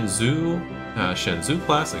 the Shenzhou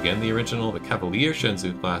class, again the original, the Cavalier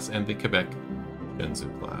Shenzhou class, and the Quebec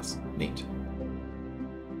Shenzhou class. Neat.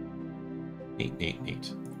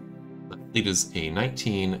 Neat. That fleet is a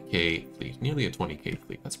 19k fleet, nearly a 20k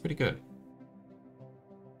fleet. That's pretty good.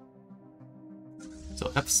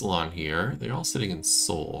 So Epsilon here, they're all sitting in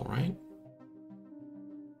Seoul, right?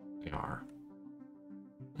 They are.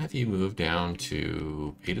 Have you moved down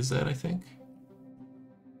to Beta Z, I think?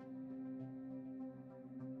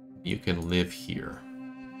 You can live here.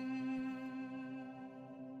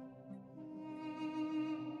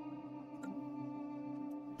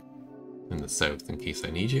 In the south, in case I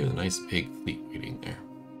need you. A nice big fleet waiting there.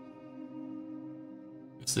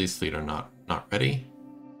 So these fleet are not ready.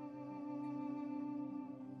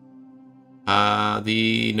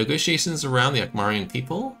 The negotiations around the Akmarian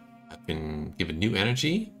people have been given new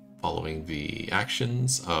energy following the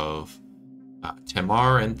actions of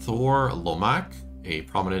Tamar and Thor Lomak, a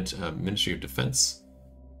prominent Ministry of Defense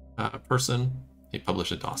person. They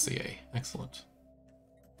published a dossier. Excellent.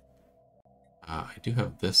 I do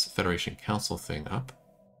have this Federation Council thing up.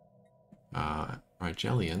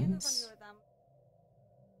 Rigelians.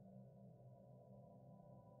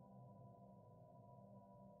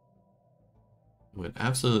 Would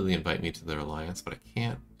absolutely invite me to their alliance, but I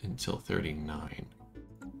can't until 39.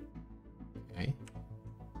 Okay.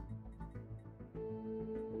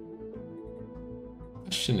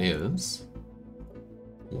 Question is,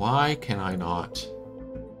 why can I not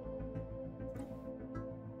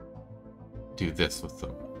do this with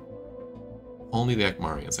them? Only the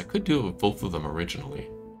Akmarians. I could do it with both of them originally.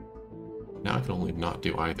 Now I can only not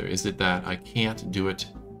do either. Is it that I can't do it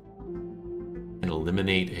and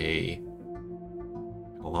eliminate an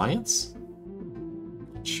alliance?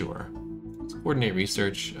 Sure. Let's coordinate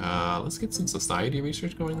research. Let's get some society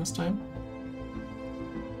research going this time.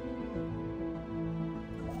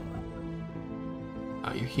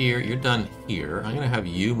 You're here. You're done here. I'm going to have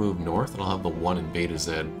you move north, and I'll have the one in Beta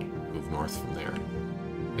Z move north from there.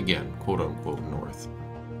 Again, quote-unquote north.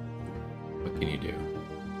 What can you do?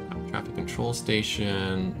 Traffic control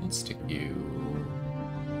station. Let's stick you...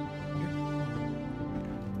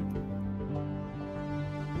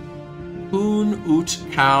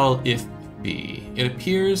 Koon-ut-kal-if-fee. It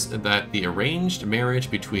appears that the arranged marriage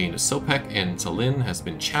between Sopek and Tallinn has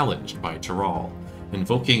been challenged by Tyrrell,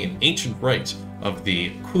 invoking an ancient rite of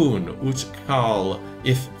the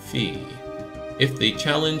Koon-ut-kal-if-fee. If the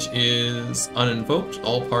challenge is uninvoked,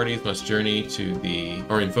 all parties must journey to the...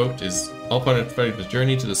 or invoked is... all parties must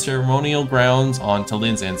journey to the ceremonial grounds on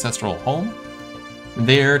Tallinn's ancestral home.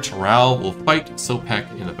 There, Tyrrell will fight Sopek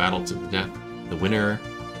in a battle to the death. The winner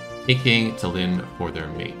taking Tallinn for their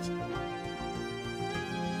mate.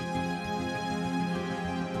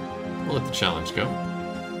 We'll let the challenge go.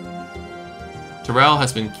 Tyrrell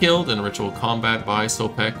has been killed in ritual combat by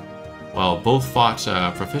Sopek. While both fought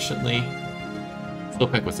proficiently,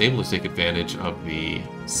 Sopek was able to take advantage of the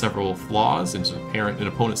several flaws in an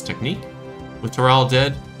opponent's technique. With Tyrrell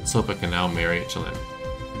dead, Sopek can now marry Tallinn.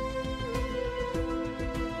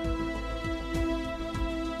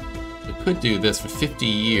 could do this for 50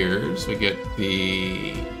 years. We get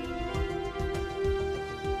the...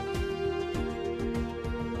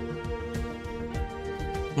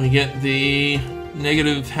 We get the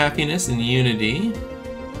negative happiness and unity.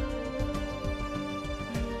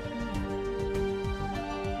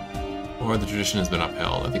 Or the tradition has been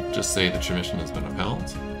upheld. I think we'll just say the tradition has been upheld.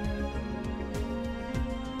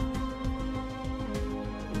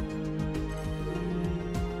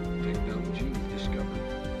 Technology discovered.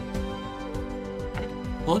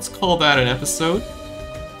 Well, let's call that an episode.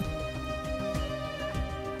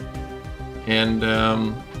 And,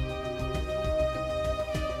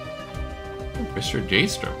 Mr.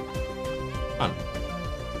 J-Strom. Fun.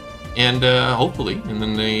 And hopefully, in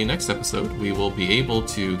the next episode, we will be able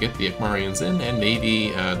to get the Ikmarians in, and maybe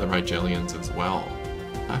the Rigelians as well.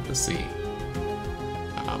 Have to see.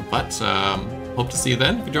 But hope to see you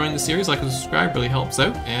then. If you're enjoying the series, like and subscribe, really helps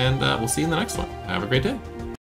out, and we'll see you in the next one. Have a great day.